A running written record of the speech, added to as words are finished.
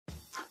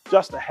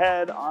Just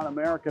ahead on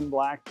American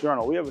Black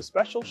Journal, we have a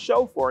special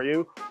show for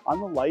you on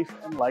the life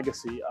and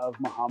legacy of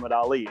Muhammad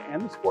Ali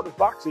and the sport of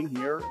boxing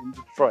here in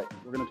Detroit.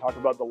 We're going to talk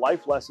about the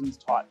life lessons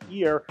taught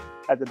here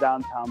at the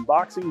downtown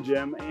boxing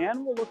gym,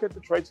 and we'll look at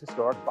Detroit's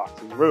historic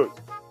boxing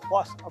roots,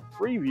 plus a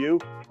preview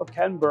of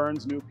Ken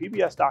Burns' new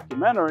PBS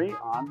documentary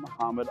on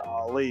Muhammad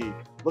Ali.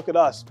 Look at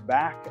us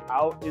back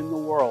out in the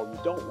world.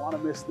 You don't want to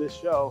miss this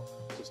show,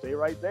 so stay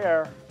right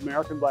there.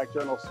 American Black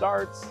Journal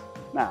starts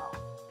now.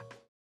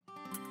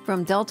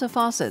 From Delta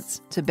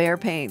Faucets to Behr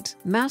Paint,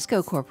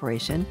 Masco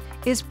Corporation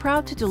is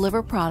proud to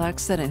deliver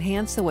products that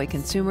enhance the way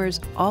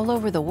consumers all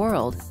over the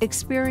world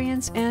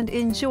experience and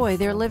enjoy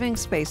their living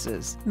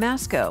spaces.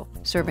 Masco,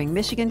 serving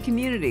Michigan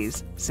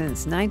communities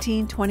since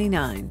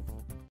 1929.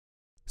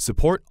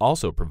 Support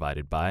also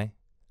provided by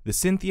the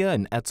Cynthia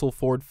and Etzel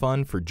Ford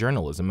Fund for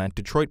Journalism at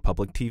Detroit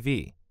Public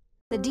TV.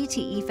 The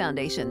DTE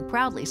Foundation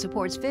proudly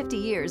supports 50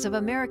 years of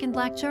American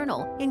Black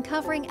Journal in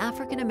covering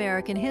African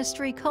American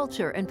history,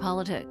 culture, and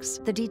politics.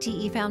 The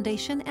DTE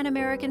Foundation and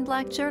American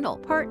Black Journal,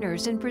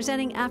 partners in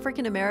presenting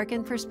African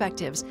American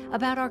perspectives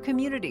about our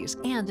communities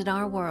and in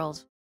our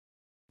world.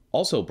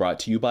 Also brought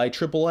to you by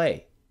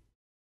AAA,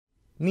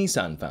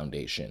 Nissan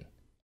Foundation,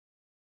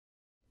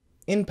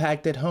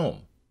 Impact at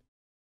Home,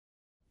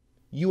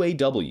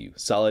 UAW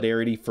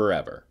Solidarity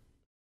Forever,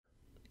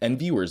 and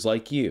viewers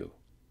like you.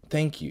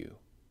 Thank you.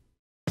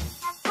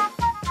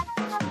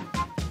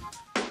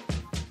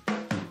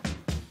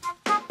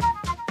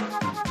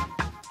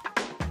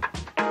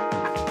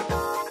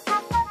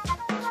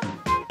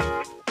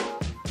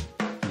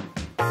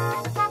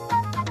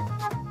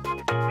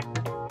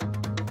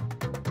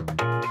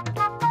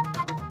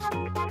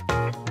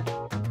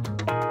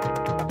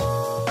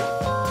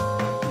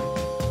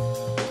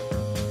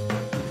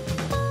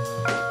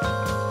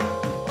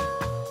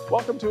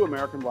 Welcome to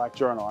American Black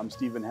Journal. I'm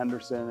Stephen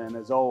Henderson, and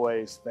as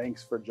always,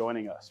 thanks for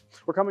joining us.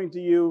 We're coming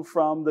to you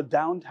from the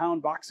downtown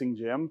boxing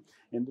gym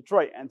in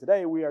Detroit, and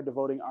today we are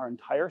devoting our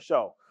entire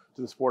show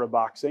to the sport of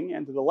boxing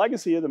and to the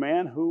legacy of the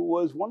man who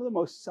was one of the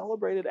most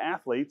celebrated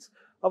athletes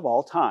of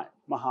all time,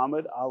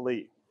 Muhammad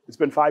Ali. It's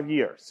been 5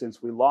 years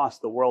since we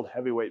lost the world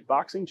heavyweight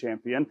boxing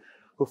champion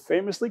who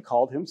famously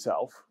called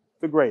himself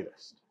the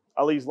greatest.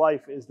 Ali's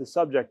life is the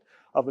subject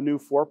of a new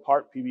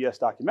 4-part PBS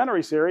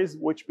documentary series,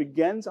 which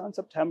begins on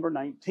September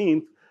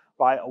 19th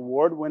by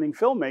award-winning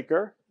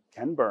filmmaker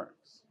Ken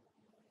Burns.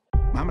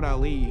 Muhammad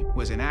Ali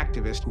was an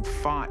activist who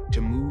fought to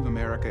move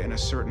America in a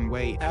certain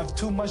way. I have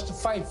too much to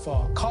fight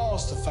for,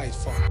 cause to fight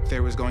for.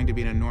 There was going to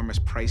be an enormous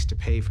price to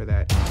pay for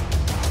that.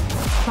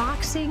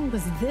 Boxing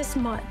was this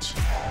much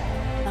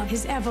of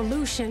his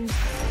evolution.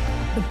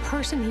 The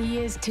person he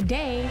is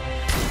today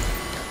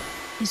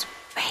is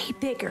way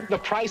bigger. The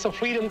price of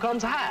freedom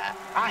comes high.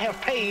 I have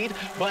paid,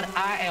 but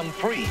I am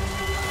free.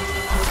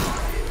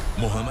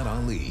 Muhammad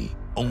Ali,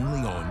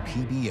 only on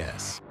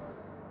PBS.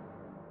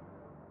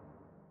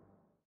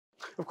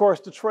 Of course,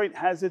 Detroit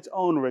has its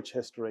own rich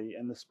history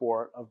in the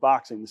sport of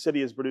boxing. The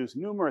city has produced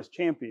numerous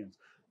champions,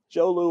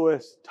 Joe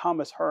Louis,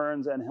 Thomas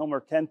Hearns, and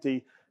Hilmer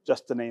Kenty,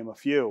 just to name a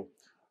few.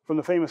 From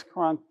the famous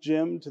Kronk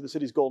Gym to the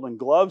city's Golden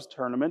Gloves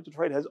tournament,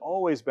 Detroit has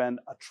always been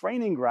a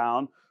training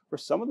ground for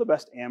some of the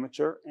best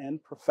amateur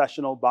and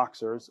professional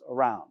boxers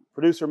around.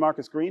 Producer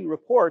Marcus Green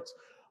reports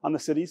on the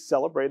city's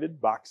celebrated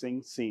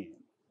boxing scene.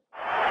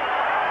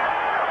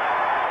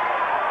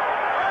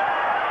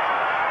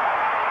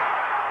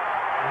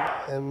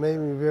 It made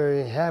me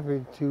very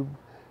happy to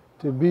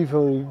be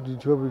from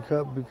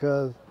Detroit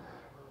because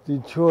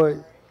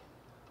Detroit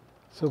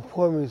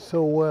supported me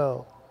so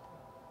well.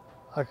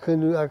 I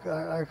couldn't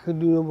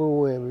do no but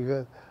win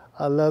because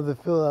I love the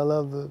feeling, I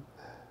love the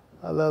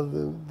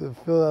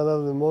feeling, I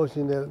love the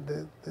emotion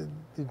that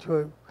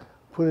Detroit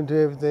put into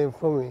everything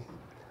for me.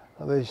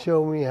 They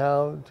showed me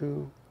what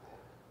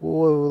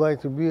it was like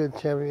to be a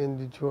champion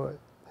in Detroit.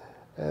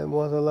 And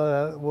once I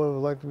learned what it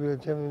was like to be a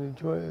champion in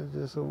Detroit, it's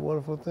just a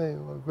wonderful thing,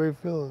 a great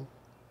feeling.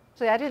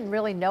 Actually, I didn't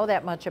really know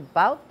that much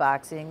about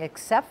boxing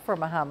except for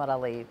Muhammad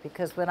Ali,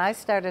 because when I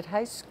started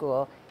high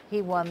school,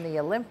 he won the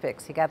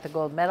Olympics. He got the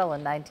gold medal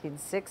in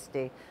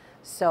 1960.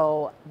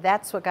 So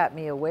that's what got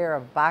me aware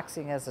of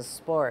boxing as a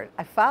sport.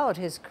 I followed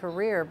his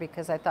career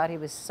because I thought he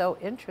was so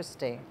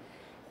interesting.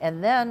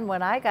 And then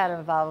when I got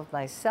involved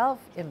myself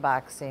in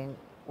boxing,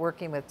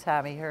 working with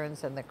Tommy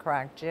Hearns and the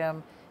Kronk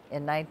Gym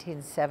in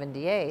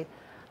 1978,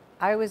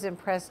 I was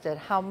impressed at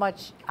how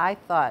much I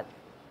thought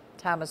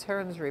Thomas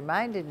Hearns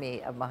reminded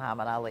me of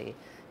Muhammad Ali.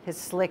 His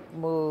slick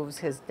moves,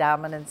 his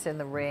dominance in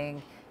the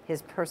ring,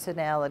 his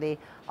personality.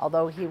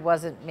 Although he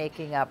wasn't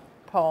making up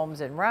poems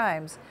and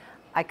rhymes,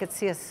 I could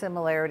see a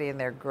similarity in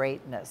their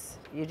greatness.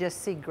 You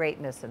just see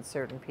greatness in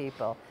certain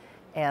people.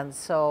 And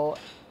so,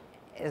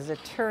 as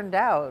it turned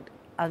out,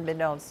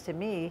 unbeknownst to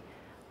me,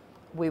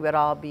 we would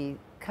all be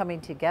coming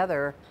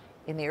together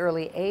in the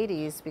early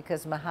 80s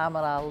because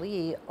Muhammad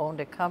Ali owned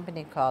a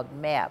company called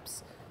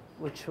MAPS,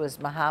 which was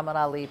Muhammad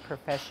Ali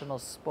Professional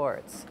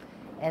Sports.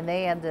 And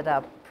they ended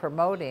up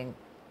promoting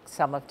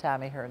some of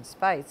Tommy Hearns'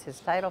 fights, his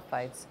title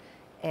fights.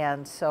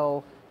 And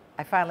so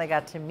I finally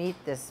got to meet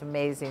this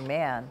amazing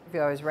man.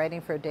 I was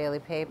writing for a daily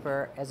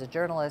paper as a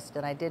journalist,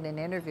 and I did an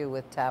interview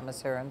with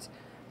Thomas Hearns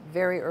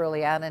very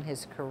early on in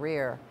his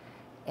career.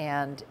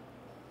 And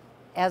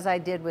as I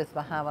did with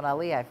Muhammad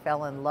Ali, I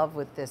fell in love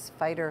with this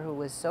fighter who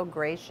was so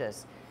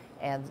gracious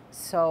and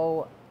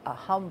so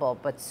humble,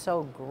 but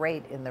so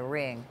great in the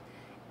ring.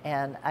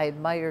 And I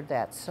admired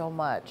that so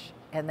much.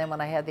 And then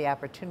when I had the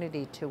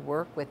opportunity to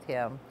work with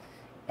him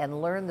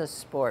and learn the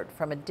sport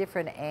from a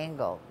different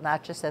angle,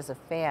 not just as a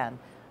fan,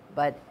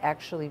 but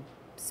actually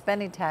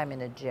spending time in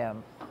a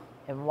gym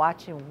and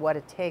watching what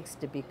it takes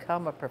to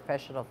become a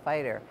professional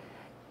fighter.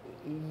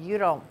 You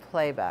don't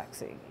play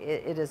boxing.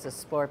 It is a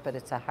sport, but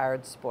it's a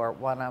hard sport,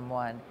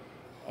 one-on-one,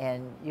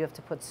 and you have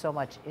to put so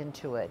much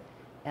into it.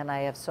 And I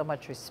have so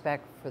much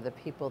respect for the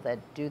people that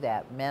do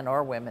that, men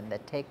or women,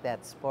 that take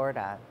that sport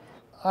on.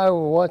 I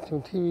was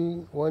watching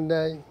TV one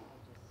day,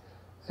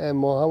 and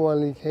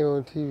Muhammad Ali came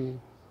on TV,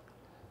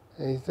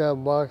 and he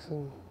started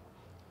boxing,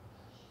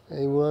 and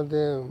he went out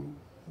there and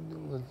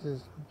was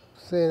just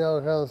saying all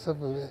kinds of stuff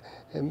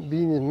and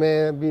beating his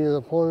man, beating his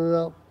opponent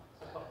up.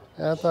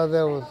 And I thought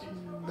that was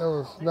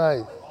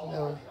nice.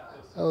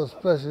 That was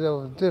special. That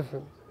was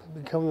different.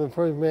 Becoming the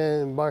first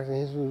man in boxing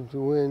history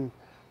to win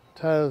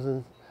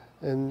titles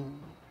in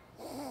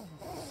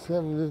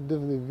 7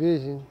 different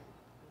divisions.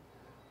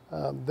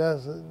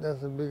 That's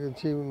a big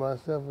achievement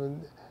myself,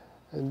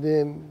 and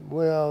then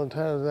win all the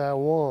titles that I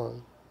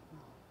won.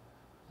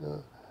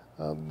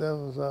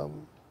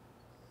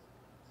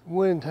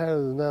 Winning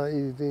titles is not an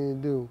easy thing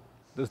to do.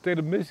 The state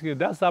of Michigan,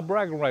 that's our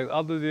bragging rights.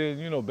 Other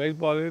than,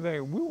 baseball and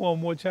everything, we won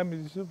more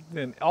championships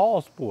than all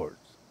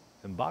sports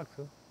in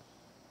boxing.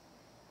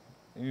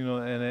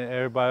 And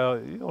everybody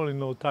else, you only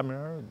know Tommy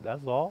Hearns,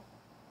 that's all.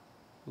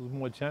 There's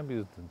more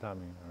champions than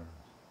Tommy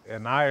Hearns.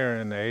 And I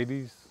in the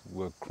 80s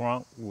with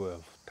Kronk,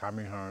 with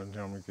Tommy Hearns,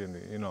 John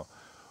McKinney,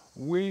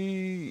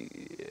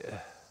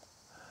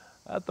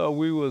 I thought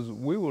we was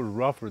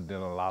rougher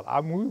than a lot.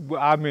 I mean,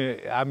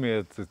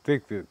 a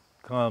statistic that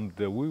comes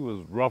that we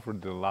was rougher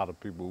than a lot of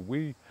people.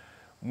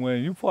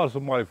 When you fought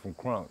somebody from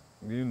Kronk,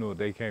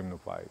 they came to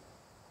fight.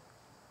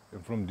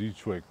 And from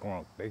Detroit,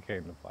 Kronk, they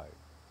came to fight.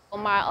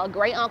 My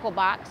great uncle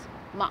boxed,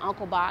 my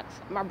uncle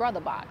boxed, my brother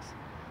boxed.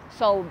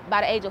 So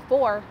by the age of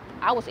 4,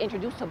 I was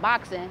introduced to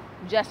boxing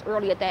just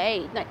early at that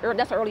age.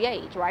 That's an early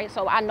age, right?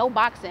 So I know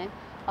boxing.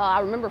 I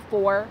remember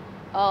 4.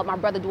 My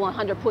brother doing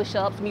 100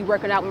 push-ups, me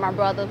working out with my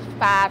brother,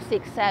 5,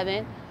 6,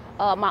 7.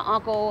 My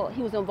uncle,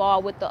 he was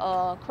involved with the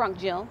Kronk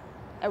Gym.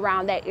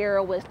 Around that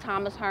era was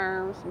Thomas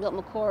Hearns, Milt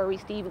McCory,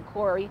 Stephen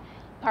Corey,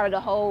 part of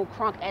the whole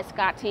Kronk at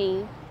Scott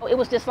team. It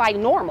was just like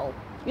normal,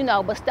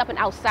 but stepping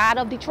outside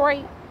of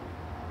Detroit,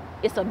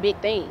 it's a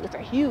big thing. It's a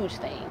huge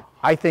thing.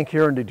 I think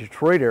here in the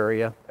Detroit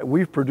area,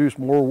 we've produced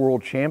more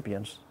world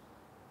champions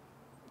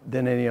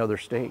than any other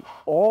state.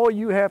 All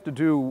you have to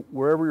do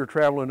wherever you're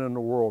traveling in the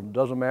world,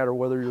 doesn't matter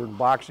whether you're in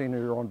boxing or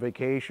you're on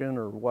vacation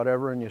or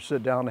whatever, and you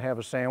sit down to have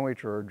a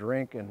sandwich or a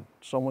drink and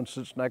someone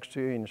sits next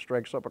to you and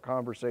strikes up a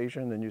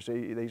conversation and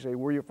they say,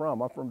 where are you from?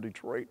 I'm from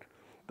Detroit.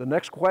 The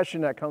next question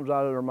that comes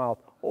out of their mouth,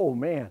 oh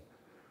man,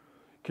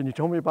 can you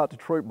tell me about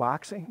Detroit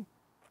boxing?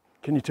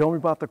 Can you tell me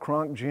about the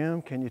Kronk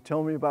Gym? Can you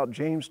tell me about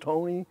James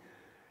Toney?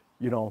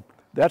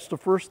 That's the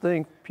first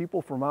thing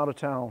people from out of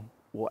town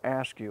will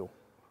ask you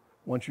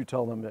once you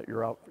tell them that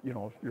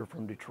you're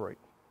from Detroit.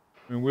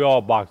 I mean, we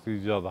all boxed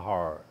each other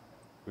hard.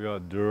 We all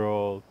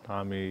Durrell,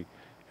 Tommy,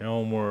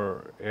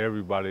 Elmer,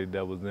 everybody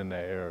that was in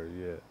that area,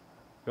 yeah.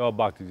 We all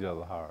boxed each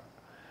other hard,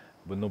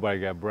 but nobody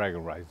got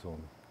bragging rights on it.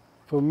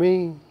 For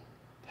me,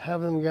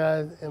 having them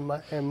guys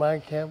in my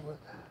camp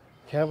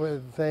at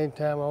the same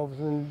time I was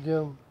in the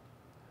gym,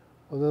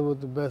 that was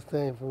the best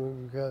thing for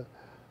me because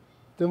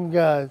them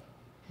guys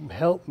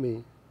helped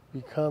me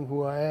become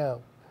who I am.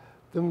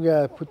 Them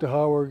guys put the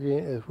hard work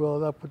in as well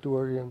as I put the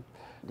work in.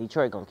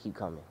 Detroit gonna keep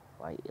coming.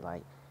 Like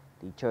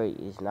Detroit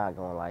is not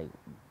gonna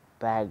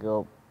bag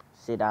up,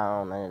 sit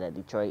down, none of that.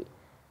 Detroit,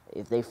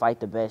 if they fight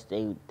the best,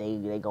 they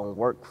gonna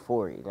work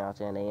for it. You know what I'm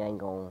saying? They ain't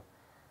gonna,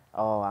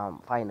 oh, I'm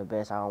fighting the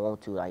best, I don't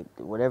want to.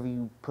 Whatever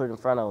you put in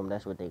front of them,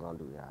 that's what they gonna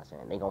do. You know what I'm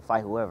saying? They gonna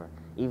fight whoever.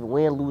 Even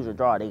win, lose, or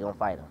draw, they gonna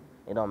fight them.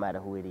 It don't matter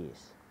who it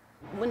is.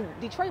 When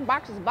Detroit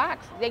boxers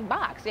box, they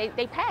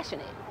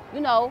passionate.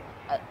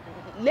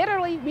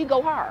 Literally, we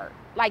go hard.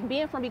 Like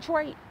being from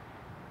Detroit,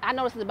 I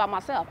know this is about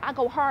myself. I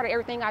go hard at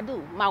everything I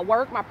do. My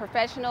work, my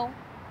professional,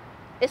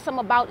 it's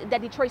something about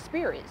that Detroit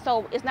spirit.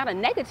 So it's not a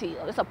negative,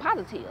 it's a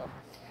positive.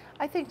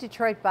 I think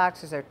Detroit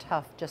boxers are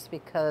tough just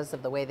because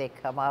of the way they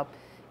come up.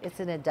 It's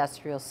an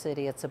industrial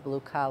city, it's a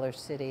blue-collar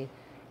city,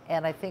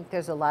 and I think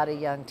there's a lot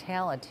of young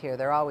talent here.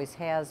 There always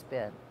has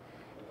been.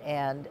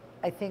 And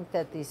I think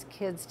that these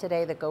kids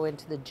today that go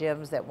into the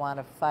gyms that want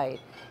to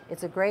fight,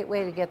 it's a great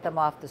way to get them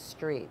off the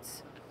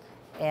streets.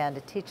 And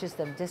it teaches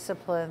them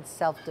discipline,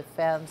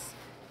 self-defense.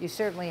 You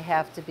certainly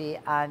have to be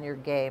on your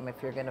game if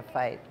you're going to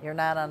fight. You're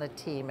not on a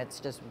team, it's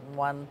just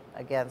 1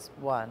 against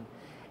 1.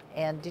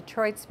 And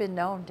Detroit's been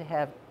known to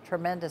have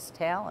tremendous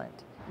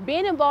talent.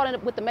 Being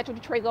involved with the Metro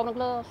Detroit Golden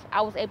Gloves,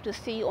 I was able to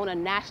see on a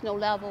national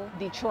level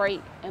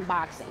Detroit and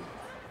boxing.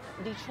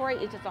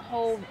 Detroit is just a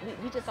whole,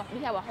 we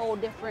have a whole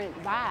different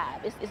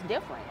vibe. It's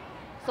different.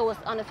 So it's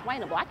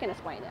unexplainable. I can't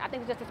explain it. I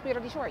think it's just the spirit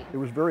of Detroit. It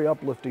was very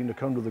uplifting to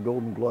come to the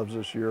Golden Gloves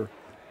this year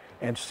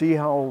and see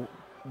how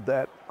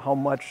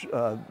much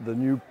the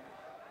new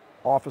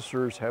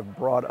officers have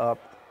brought up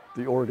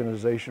the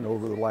organization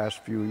over the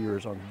last few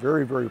years. I'm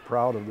very, very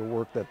proud of the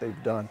work that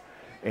they've done.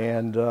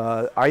 And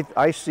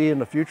I see in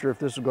the future, if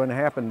this is going to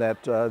happen,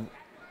 that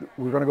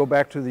we're going to go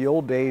back to the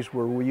old days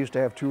where we used to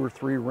have 2 or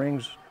 3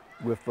 rings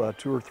with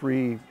 2 or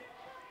 3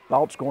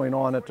 bouts going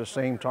on at the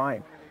same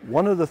time.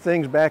 One of the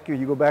things back here,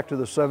 you go back to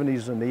the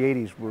 70s and the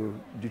 80s, where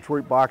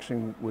Detroit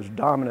boxing was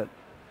dominant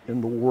in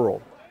the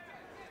world.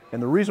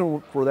 And the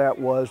reason for that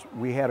was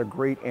we had a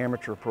great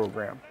amateur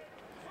program.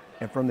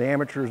 And from the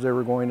amateurs, they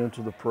were going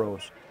into the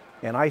pros.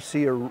 And I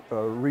see a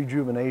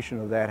rejuvenation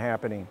of that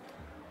happening.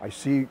 I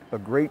see a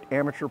great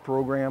amateur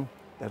program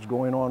that's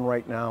going on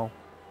right now,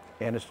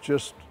 and it's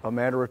just a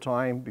matter of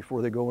time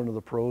before they go into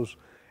the pros.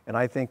 And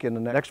I think in the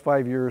next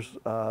 5 years,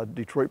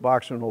 Detroit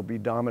boxing will be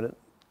dominant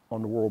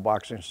on the world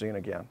boxing scene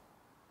again.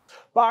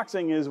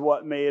 Boxing is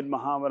what made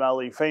Muhammad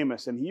Ali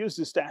famous, and he used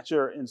his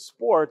stature in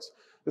sports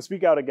to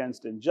speak out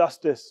against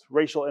injustice,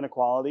 racial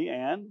inequality,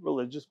 and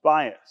religious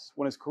bias.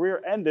 When his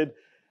career ended,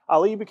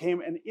 Ali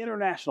became an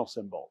international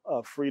symbol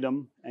of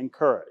freedom and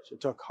courage. It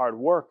took hard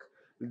work,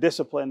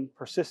 discipline,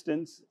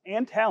 persistence,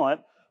 and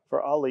talent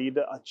for Ali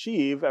to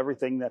achieve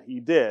everything that he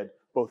did,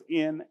 both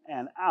in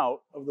and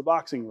out of the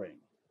boxing ring.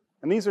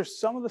 And these are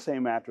some of the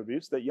same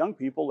attributes that young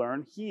people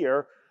learn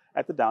here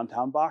at the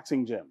Downtown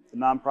Boxing Gym. The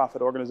nonprofit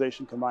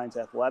organization combines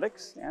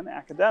athletics and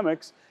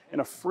academics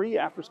in a free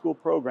after-school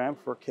program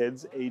for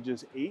kids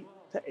ages 8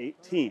 to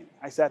 18.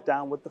 I sat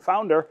down with the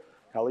founder,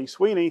 Kelly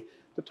Sweeney,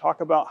 to talk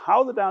about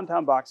how the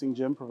Downtown Boxing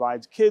Gym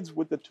provides kids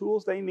with the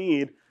tools they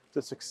need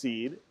to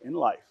succeed in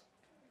life.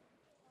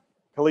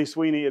 Kelly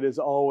Sweeney, it is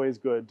always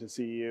good to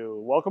see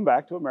you. Welcome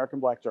back to American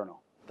Black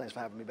Journal. Thanks for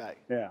having me back.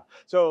 Yeah.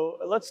 So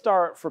let's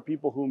start for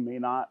people who may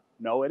not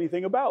know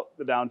anything about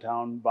the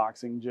Downtown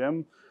Boxing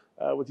Gym,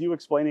 with you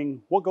explaining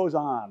what goes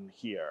on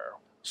here.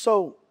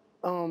 So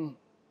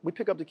we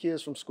pick up the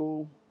kids from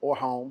school or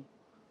home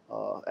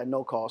at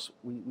no cost.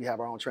 We have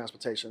our own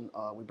transportation.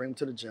 We bring them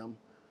to the gym.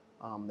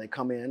 They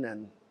come in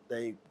and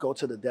they go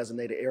to the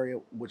designated area,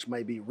 which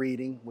may be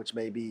reading, which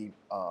may be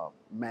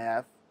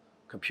math,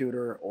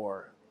 computer,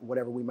 or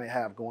whatever we may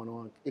have going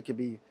on. It could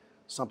be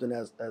something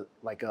as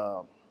like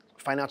a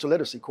financial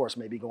literacy course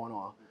may be going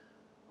on,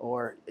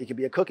 or it could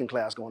be a cooking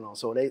class going on.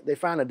 So they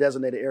find the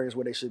designated areas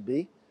where they should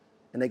be,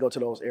 and they go to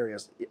those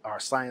areas, our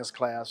science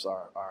class,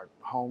 our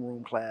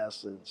homeroom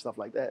class, and stuff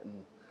like that.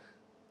 And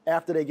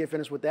after they get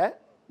finished with that,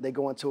 they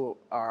go into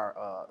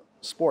our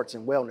sports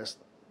and wellness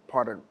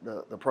part of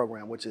the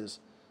program, which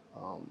is,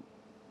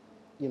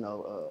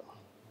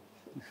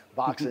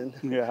 boxing,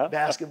 yeah,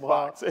 basketball,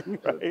 boxing,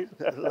 right?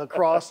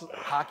 lacrosse,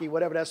 hockey,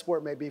 whatever that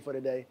sport may be for the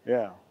day.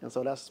 Yeah. And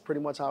so that's pretty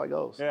much how it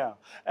goes. Yeah.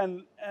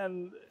 And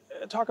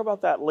talk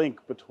about that link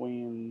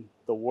between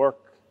the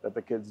work that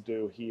the kids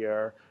do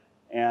here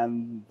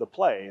and the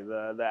play,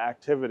 the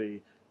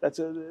activity. That's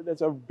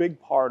a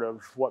big part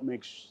of what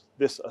makes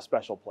this a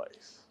special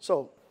place.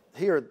 So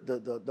here,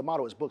 the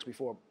motto is books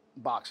before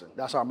boxing.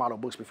 That's our motto,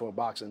 books before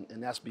boxing,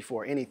 and that's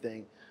before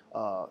anything.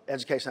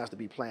 Education has to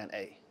be plan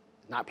A,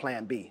 not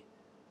plan B.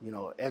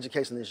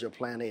 Education is your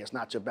plan A. It's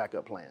not your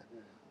backup plan.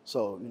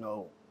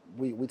 So,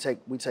 we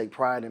take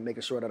pride in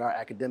making sure that our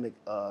academic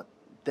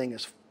thing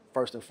is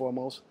first and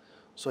foremost.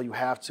 So you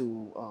have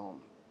to,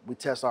 we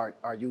test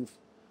our youth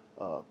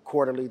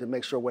quarterly to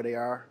make sure where they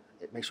are,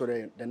 make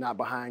sure they're not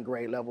behind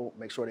grade level,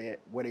 make sure they're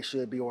where they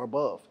should be or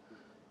above.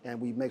 And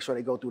we make sure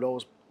they go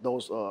through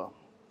those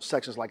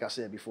sections, like I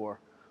said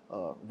before,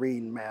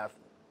 reading, math,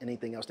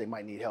 anything else they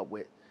might need help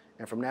with.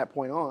 And from that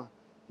point on,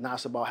 now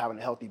it's about having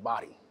a healthy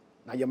body.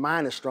 Now your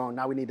mind is strong.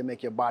 Now we need to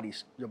make your body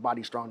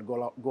strong to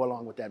go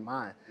along with that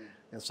mind.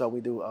 And so we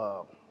do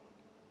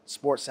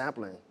sports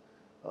sampling,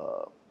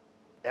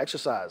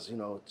 exercise,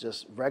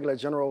 just regular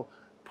general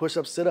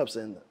push-ups, sit-ups,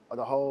 and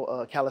the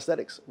whole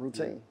calisthenics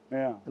routine.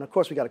 Yeah. And of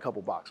course we got a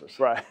couple boxers.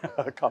 Right,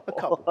 a couple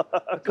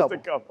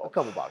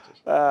boxers.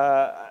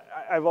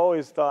 I've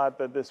always thought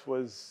that this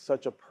was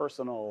such a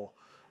personal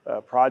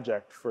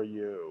project for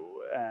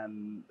you,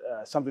 and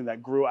something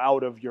that grew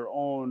out of your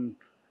own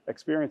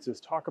experiences.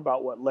 Talk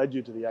about what led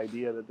you to the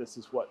idea that this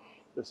is what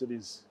the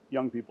city's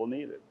young people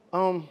needed.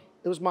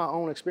 It was my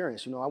own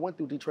experience. I went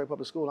through Detroit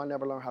Public School. I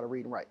never learned how to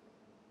read and write,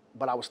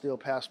 but I was still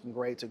passed from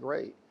grade to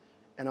grade.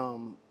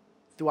 And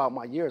throughout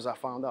my years, I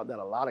found out that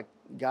a lot of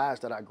guys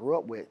that I grew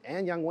up with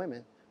and young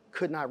women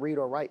could not read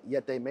or write,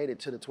 yet they made it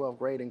to the 12th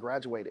grade and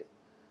graduated.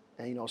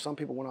 And some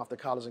people went off to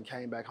college and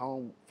came back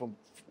home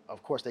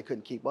of course, they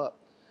couldn't keep up.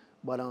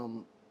 But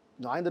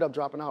I ended up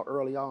dropping out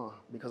early on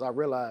because I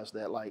realized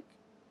that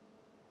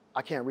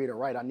I can't read or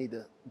write. I need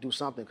to do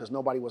something because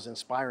nobody was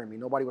inspiring me.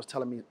 Nobody was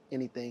telling me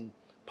anything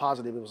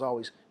positive. It was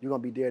always, you're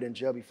going to be dead in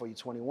jail before you're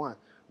 21.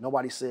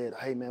 Nobody said,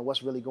 hey man,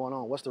 what's really going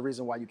on? What's the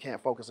reason why you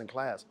can't focus in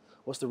class?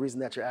 What's the reason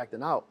that you're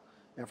acting out?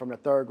 And from the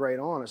 3rd grade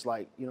on, it's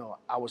like, you know,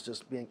 I was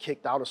just being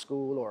kicked out of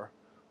school or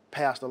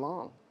passed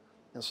along.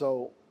 And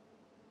so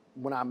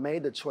when I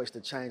made the choice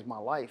to change my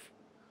life,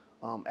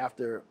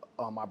 after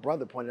my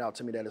brother pointed out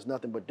to me that there's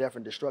nothing but death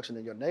and destruction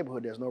in your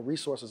neighborhood, there's no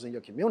resources in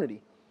your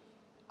community,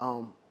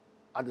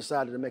 I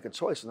decided to make a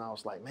choice. And I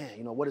was like, man,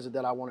 you know, what is it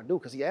that I want to do?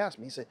 Because he asked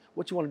me, he said,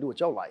 what you want to do with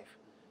your life?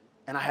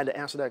 And I had to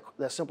answer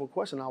that simple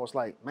question. I was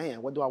like,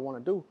 man, what do I want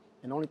to do?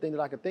 And the only thing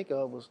that I could think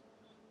of was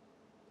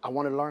I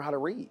wanted to learn how to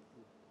read.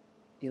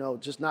 You know,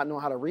 just not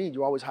knowing how to read,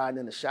 you're always hiding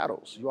in the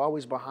shadows. You're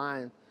always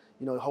behind,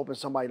 you know, hoping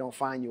somebody don't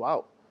find you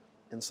out.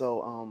 And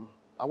so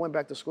I went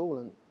back to school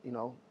and, you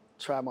know,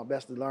 tried my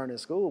best to learn in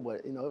school,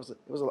 but, you know,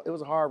 it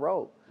was a hard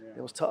road. Yeah.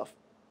 It was tough.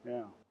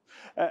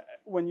 Yeah.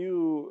 When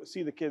you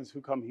see the kids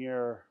who come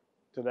here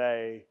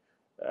today,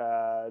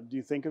 do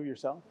you think of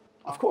yourself?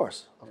 Of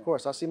course, of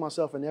course. I see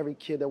myself in every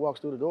kid that walks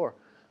through the door.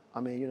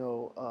 I mean, you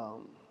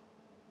know,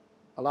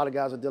 a lot of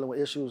guys are dealing with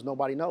issues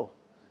nobody knows.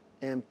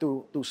 And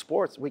through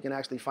sports, we can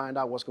actually find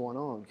out what's going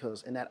on,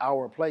 because in that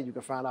hour of play, you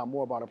can find out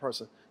more about a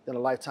person than a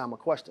lifetime of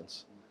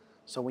questions.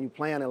 So when you're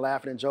playing and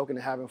laughing and joking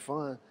and having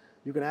fun,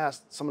 you can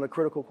ask some of the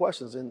critical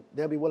questions and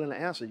they'll be willing to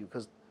answer you,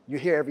 because you're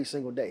here every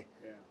single day.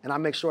 Yeah. And I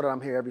make sure that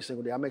I'm here every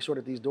single day. I make sure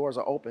that these doors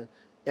are open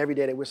every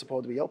day that we're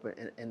supposed to be open.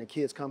 And the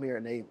kids come here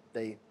and they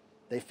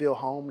feel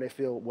home, they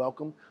feel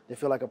welcome, they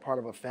feel like a part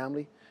of a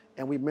family.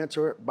 And we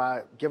mentor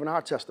by giving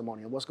our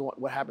testimony and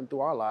what happened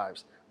through our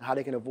lives and how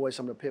they can avoid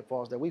some of the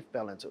pitfalls that we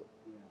fell into.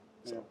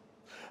 Yeah. So.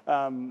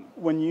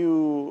 When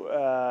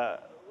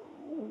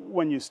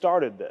you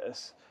started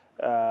this,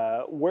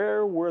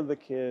 where were the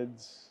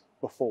kids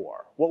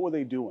before? What were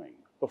they doing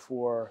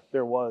before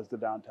there was the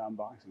downtown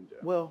boxing gym?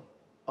 Well,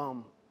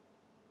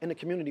 in the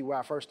community where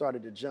I first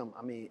started the gym,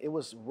 I mean, it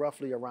was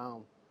roughly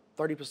around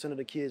 30% of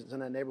the kids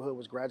in that neighborhood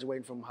was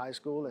graduating from high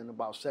school and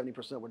about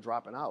 70% were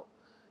dropping out.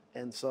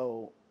 And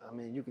so, I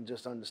mean, you can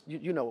just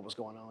understand, you know what was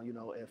going on. You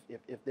know,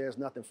 if there's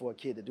nothing for a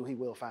kid to do, he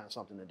will find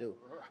something to do.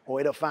 Right. Or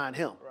it'll find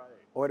him. Right.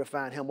 Or it'll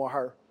find him or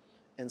her.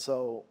 And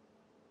so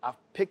I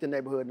picked a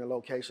neighborhood and a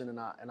location, and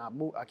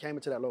I came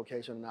into that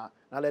location, and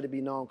I let it be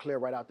known clear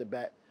right out the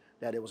bat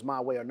that it was my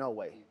way or no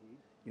way. Mm-hmm.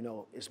 You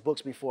know, it's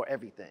books before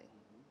everything.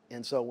 Mm-hmm.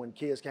 And so when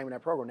kids came in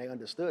that program, they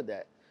understood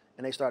that,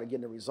 and they started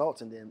getting the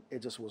results, and then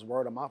it just was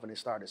word of mouth, and it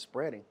started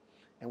spreading.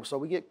 And so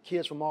we get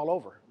kids from all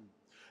over.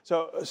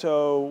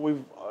 So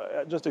we've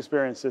just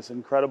experienced this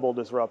incredible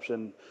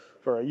disruption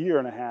for a year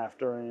and a half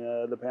during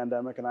the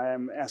pandemic, and I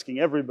am asking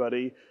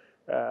everybody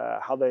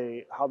how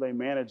they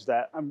manage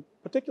that. I'm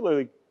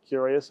particularly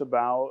curious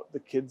about the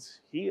kids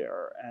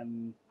here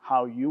and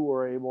how you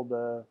were able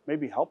to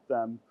maybe help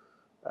them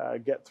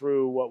get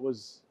through what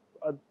was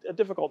a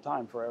difficult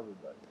time for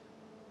everybody.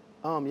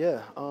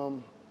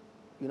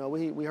 You know,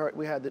 we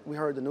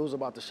heard the news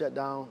about the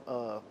shutdown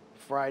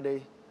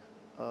Friday.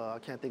 I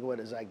can't think of what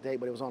exact date,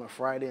 but it was on a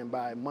Friday, and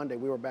by Monday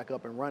we were back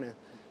up and running.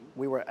 Mm-hmm.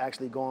 We were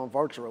actually going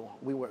virtual.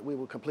 We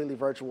were completely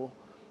virtual.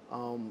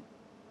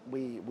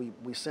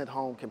 We sent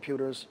home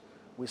computers.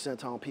 We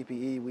sent home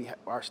PPE.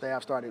 Our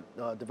staff started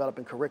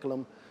developing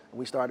curriculum.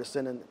 We started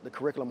sending the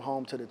curriculum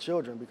home to the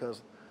children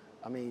because,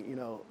 I mean, you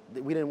know,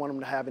 we didn't want them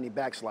to have any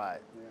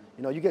backslide. Yeah.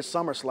 You know, you get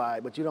summer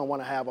slide, but you don't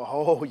want to have a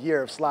whole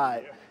year of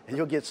slide, and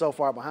you'll get so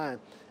far behind.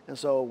 And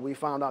so we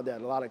found out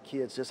that a lot of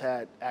kids just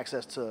had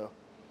access to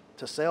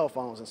cell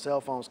phones, and cell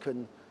phones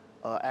couldn't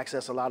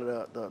access a lot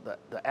of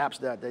the apps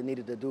that they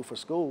needed to do for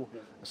school.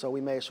 Yeah. So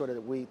we made sure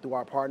that we, through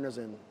our partners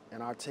and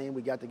our team,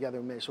 we got together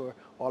and made sure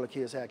all the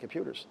kids had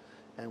computers.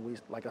 And we,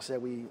 like I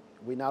said, we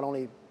not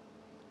only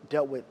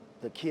dealt with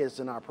the kids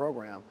in our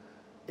program,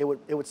 it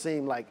would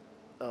seem like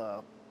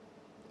a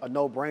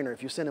no-brainer.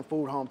 If you're sending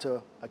food home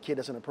to a kid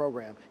that's in a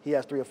program, he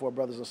has 3 or 4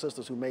 brothers and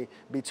sisters who may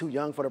be too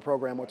young for the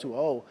program or too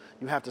old,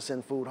 you have to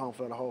send food home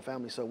for the whole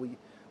family. So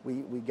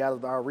we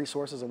gathered our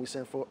resources and we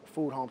sent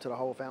food home to the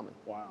whole family.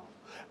 Wow.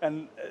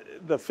 And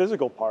the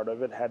physical part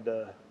of it had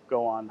to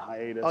go on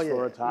hiatus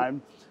for a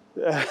time.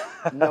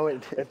 No,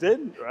 it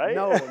didn't, right?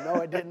 No,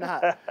 it did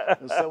not.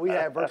 And so we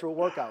had virtual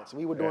workouts.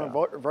 We were doing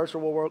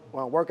virtual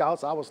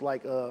workouts. I was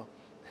like a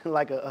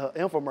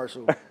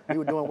infomercial. We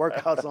were doing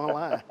workouts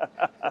online.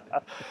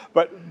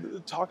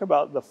 But talk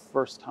about the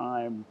first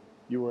time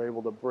you were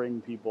able to bring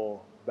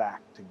people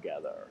back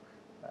together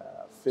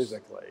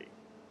physically.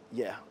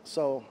 Yeah.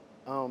 So.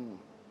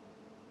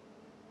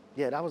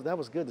 Yeah, that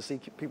was good to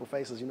see people's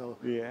faces, you know.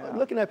 Yeah.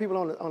 Looking at people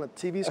on a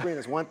TV screen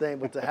is one thing,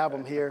 but to have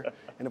them here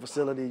in the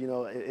facility, you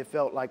know, it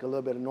felt like a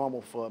little bit of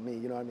normal for me,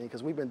 you know what I mean?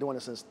 Because we've been doing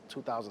it since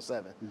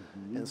 2007.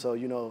 Mm-hmm. And so,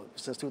 you know,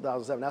 since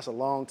 2007, that's a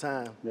long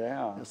time.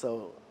 Yeah. And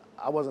so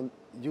I wasn't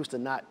used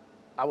to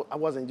I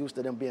wasn't used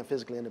to them being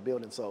physically in the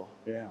building, so.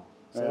 Yeah.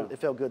 So it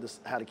felt good to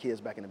have the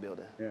kids back in the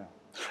building. Yeah.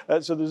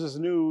 So there's this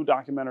new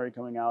documentary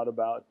coming out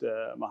about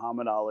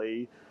Muhammad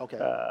Ali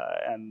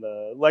and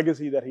the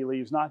legacy that he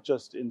leaves, not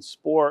just in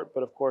sport,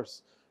 but of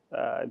course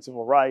in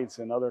civil rights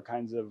and other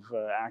kinds of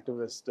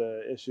activist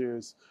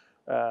issues.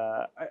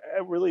 I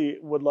really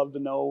would love to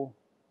know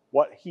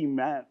what he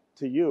meant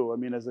to you. I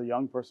mean, as a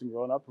young person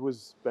growing up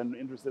who's been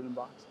interested in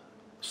boxing.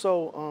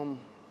 So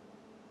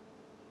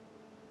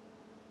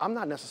I'm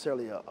not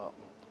necessarily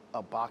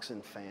a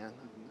boxing fan.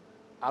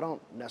 I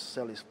don't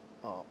necessarily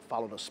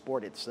follow the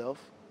sport itself.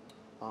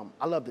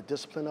 I love the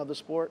discipline of the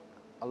sport.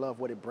 I love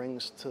what it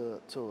brings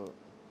to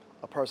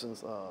a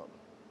person's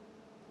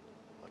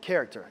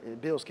character.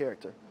 It builds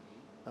character.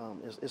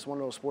 It's one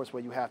of those sports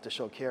where you have to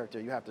show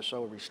character, you have to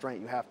show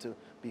restraint, you have to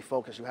be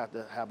focused, you have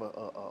to have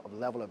a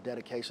level of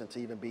dedication to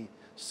even be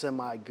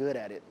semi-good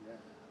at it.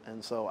 Yeah.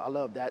 And so I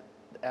love that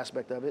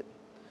aspect of it.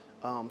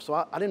 So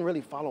I didn't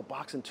really follow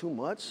boxing too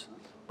much,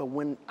 but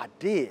when I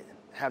did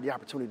have the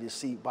opportunity to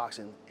see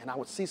boxing, and I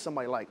would see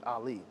somebody like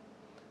Ali,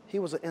 he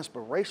was an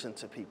inspiration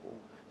to people.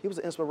 He was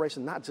an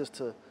inspiration not just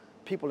to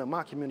people in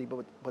my community,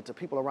 but to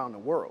people around the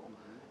world.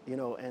 You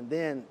know, and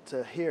then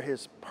to hear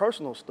his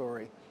personal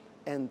story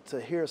and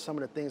to hear some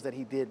of the things that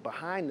he did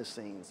behind the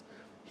scenes,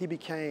 he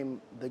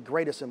became the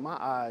greatest in my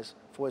eyes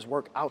for his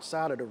work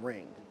outside of the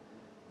ring.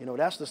 You know,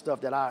 that's the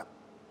stuff that I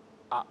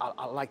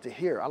like to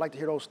hear. I like to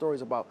hear those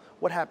stories about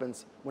what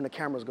happens when the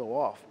cameras go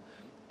off.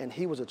 And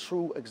he was a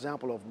true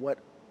example of what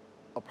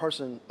a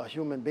person, a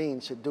human being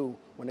should do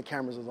when the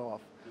cameras is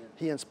off. Yeah.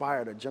 He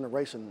inspired a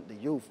generation, the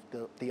youth,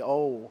 the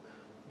old,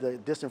 the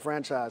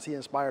disenfranchised. He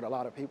inspired a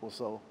lot of people.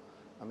 So,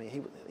 I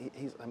mean,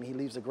 he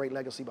leaves a great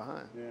legacy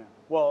behind. Yeah.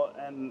 Well,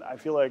 and I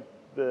feel like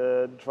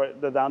the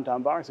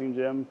Downtown Boxing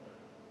Gym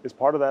is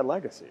part of that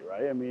legacy,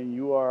 right? I mean,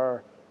 you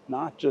are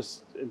not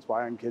just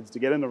inspiring kids to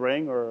get in the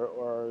ring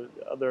or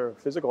other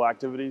physical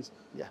activities.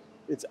 Yeah.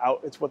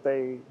 It's what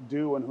they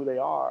do and who they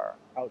are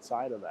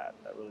outside of that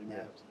really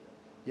matters.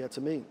 Yeah,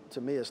 to me,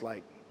 it's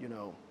like, you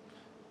know,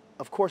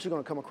 of course you're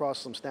going to come across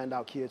some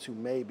standout kids who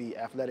may be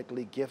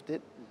athletically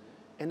gifted,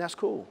 and that's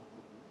cool.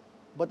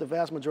 But the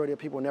vast majority of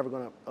people are never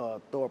going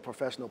to throw a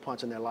professional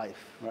punch in their life.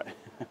 Right.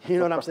 You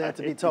know what I'm saying? Right.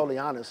 To be totally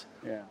honest.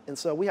 Yeah. And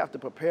so we have to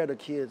prepare the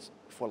kids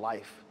for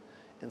life.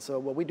 And so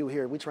what we do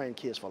here, we train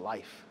kids for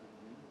life.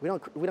 We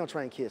don't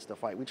train kids to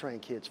fight. We train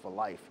kids for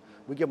life.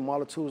 We give them all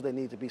the tools they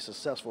need to be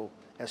successful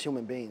as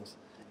human beings,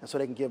 and so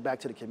they can give back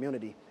to the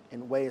community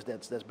in ways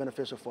that's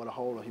beneficial for the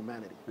whole of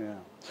humanity.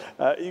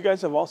 Yeah. You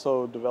guys have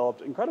also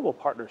developed incredible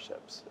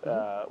partnerships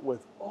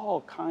with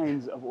all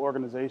kinds of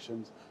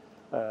organizations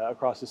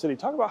across the city.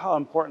 Talk about how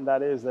important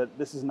that is, that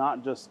this is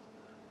not just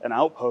an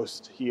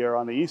outpost here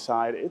on the east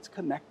side, it's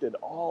connected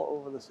all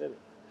over the city.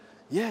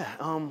 Yeah,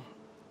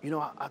 you know,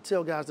 I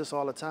tell guys this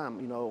all the time.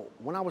 You know,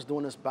 when I was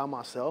doing this by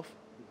myself,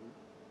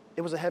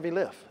 it was a heavy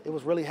lift. It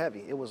was really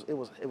heavy. It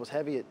was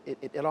heavy.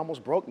 It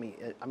almost broke me.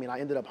 I mean, I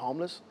ended up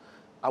homeless.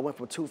 I went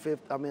from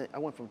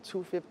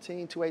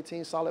 215,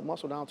 218 solid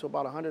muscle down to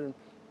about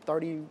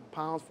 130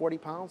 pounds, 40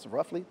 pounds,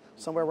 roughly,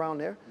 somewhere around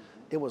there.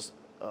 It was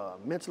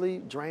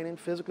mentally draining,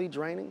 physically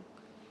draining.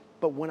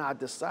 But when I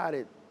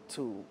decided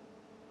to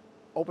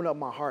open up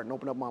my heart and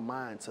open up my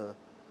mind to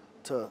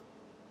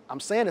I'm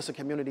saying it's a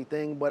community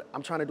thing, but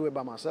I'm trying to do it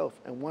by myself.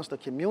 And once the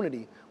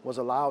community was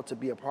allowed to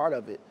be a part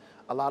of it,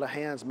 a lot of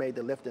hands made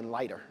the lifting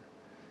lighter.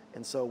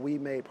 And so we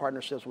made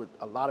partnerships with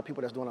a lot of people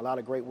that's doing a lot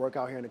of great work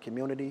out here in the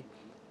community,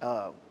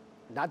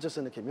 not just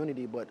in the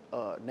community, but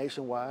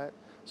nationwide,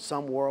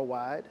 some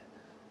worldwide.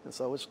 And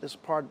so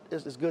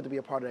it's good to be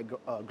a part of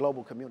that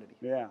global community.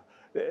 Yeah.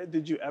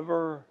 Did you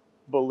ever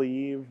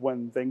believe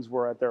when things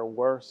were at their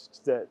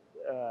worst that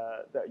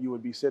you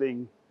would be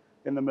sitting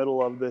in the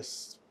middle of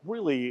this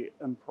really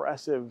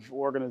impressive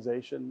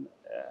organization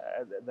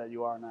that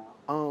you are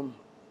now?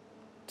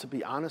 To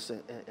be honest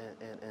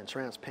and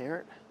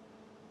transparent,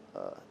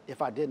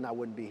 if I didn't, I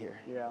wouldn't be here.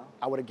 Yeah.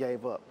 I would have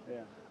gave up.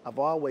 Yeah. I've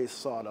always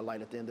saw the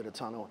light at the end of the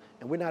tunnel,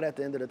 and we're not at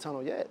the end of the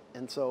tunnel yet.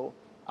 And so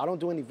I don't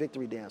do any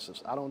victory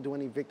dances. I don't do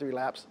any victory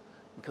laps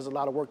because there's a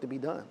lot of work to be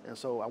done. And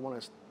so I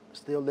want to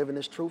still live in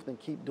this truth and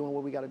keep doing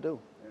what we got to do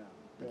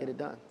to get it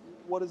done.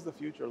 What does the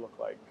future look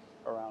like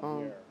around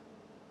here?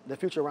 The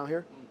future around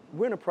here?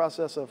 We're in the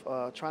process of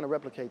trying to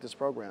replicate this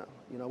program.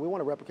 You know, we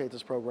want to replicate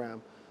this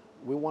program.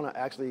 We want to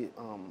actually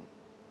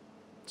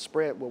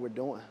spread what we're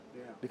doing,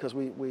 because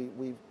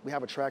we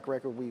have a track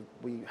record.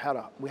 We have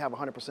a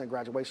 100%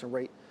 graduation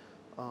rate,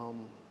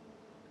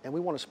 and we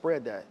want to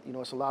spread that. You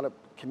know, it's a lot of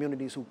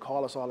communities who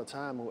call us all the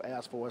time who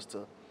ask for us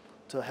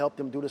to help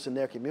them do this in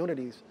their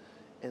communities,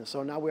 and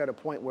so now we're at a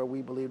point where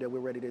we believe that we're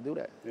ready to do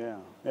that. Yeah,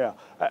 yeah.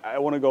 I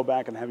want to go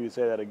back and have you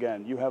say that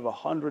again. You have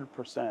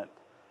 100%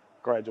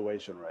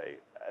 graduation rate.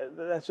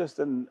 That's just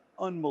an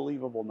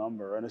unbelievable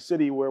number in a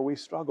city where we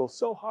struggle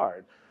so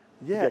hard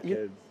to get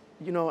kids.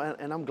 You know,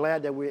 and I'm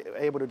glad that we're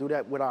able to do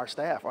that with our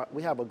staff.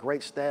 We have a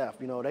great staff.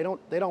 You know,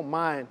 they don't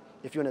mind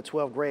if you're in the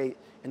 12th grade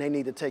and they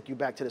need to take you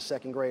back to the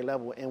 2nd grade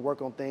level and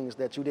work on things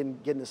that you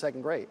didn't get in the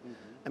 2nd grade.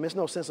 I mean, there's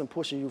no sense in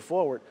pushing you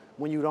forward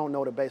when you don't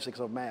know the basics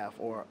of math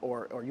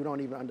or you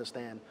don't even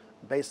understand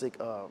basic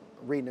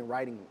reading and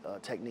writing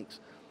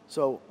techniques.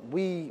 So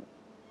we,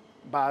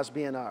 by us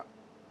being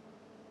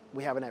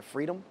we having that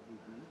freedom,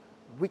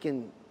 we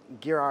can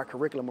gear our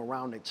curriculum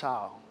around the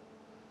child.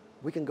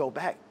 We can go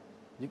back.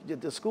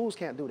 The schools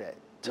can't do that,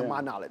 to my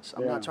knowledge.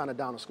 I'm not trying to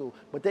down the school,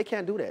 but they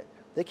can't do that.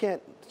 They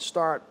can't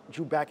start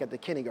you back at the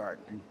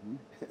kindergarten,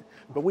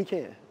 but we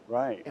can.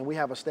 Right. And we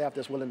have a staff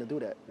that's willing to do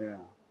that. Yeah.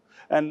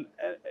 And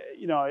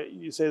you know,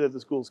 you say that the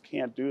schools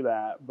can't do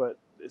that, but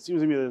it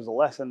seems to me there's a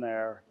lesson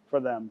there for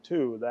them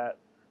too, that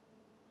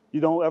you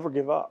don't ever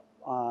give up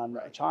on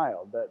a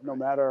child, that no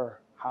matter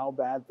how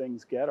bad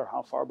things get or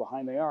how far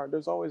behind they are,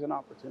 there's always an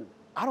opportunity.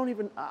 I don't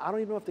even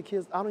know if the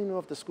kids, I don't even know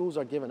if the schools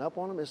are giving up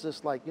on them. It's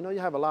just like, you know, you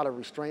have a lot of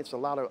restraints, a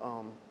lot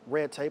of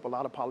red tape, a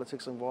lot of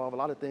politics involved, a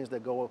lot of things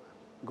that go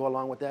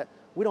along with that.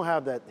 We don't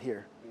have that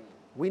here.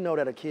 We know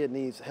that a kid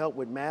needs help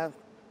with math,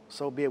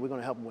 so be it, we're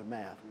gonna help them with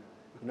math.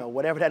 You know,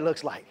 whatever that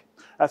looks like.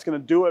 That's gonna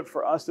do it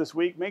for us this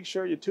week. Make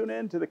sure you tune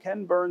in to the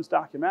Ken Burns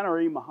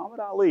documentary, Muhammad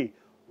Ali,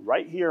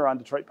 right here on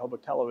Detroit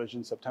Public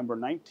Television, September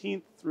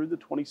 19th through the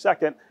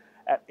 22nd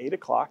at 8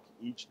 o'clock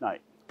each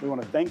night. We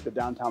want to thank the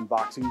Downtown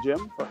Boxing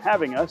Gym for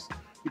having us.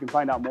 You can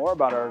find out more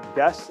about our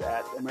guests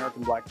at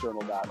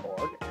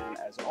AmericanBlackJournal.org. And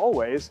as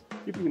always,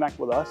 you can connect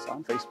with us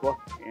on Facebook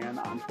and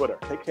on Twitter.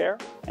 Take care,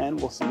 and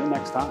we'll see you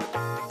next time.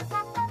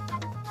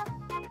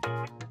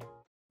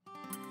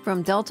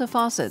 From Delta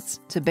Faucets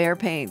to Behr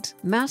Paint,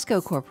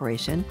 Masco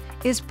Corporation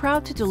is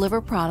proud to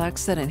deliver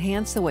products that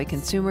enhance the way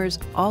consumers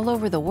all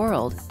over the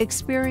world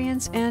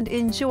experience and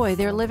enjoy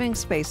their living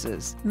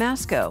spaces.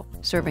 Masco,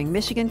 serving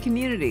Michigan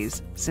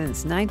communities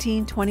since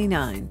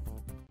 1929.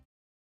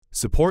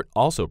 Support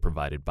also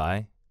provided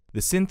by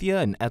the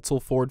Cynthia and Etzel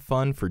Ford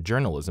Fund for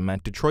Journalism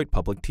at Detroit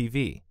Public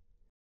TV.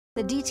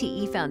 The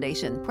DTE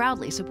Foundation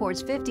proudly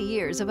supports 50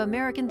 years of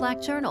American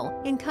Black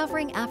Journal in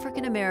covering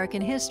African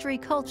American history,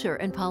 culture,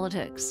 and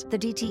politics. The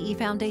DTE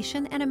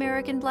Foundation and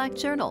American Black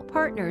Journal,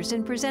 partners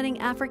in presenting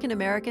African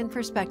American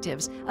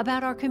perspectives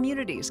about our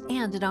communities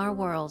and in our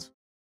world.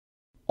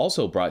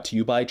 Also brought to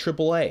you by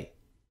AAA,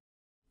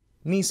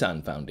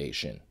 Nissan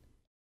Foundation,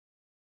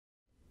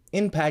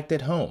 Impact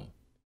at Home,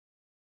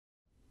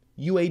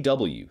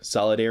 UAW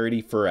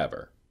Solidarity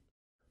Forever,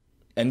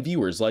 and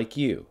viewers like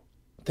you.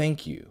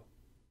 Thank you.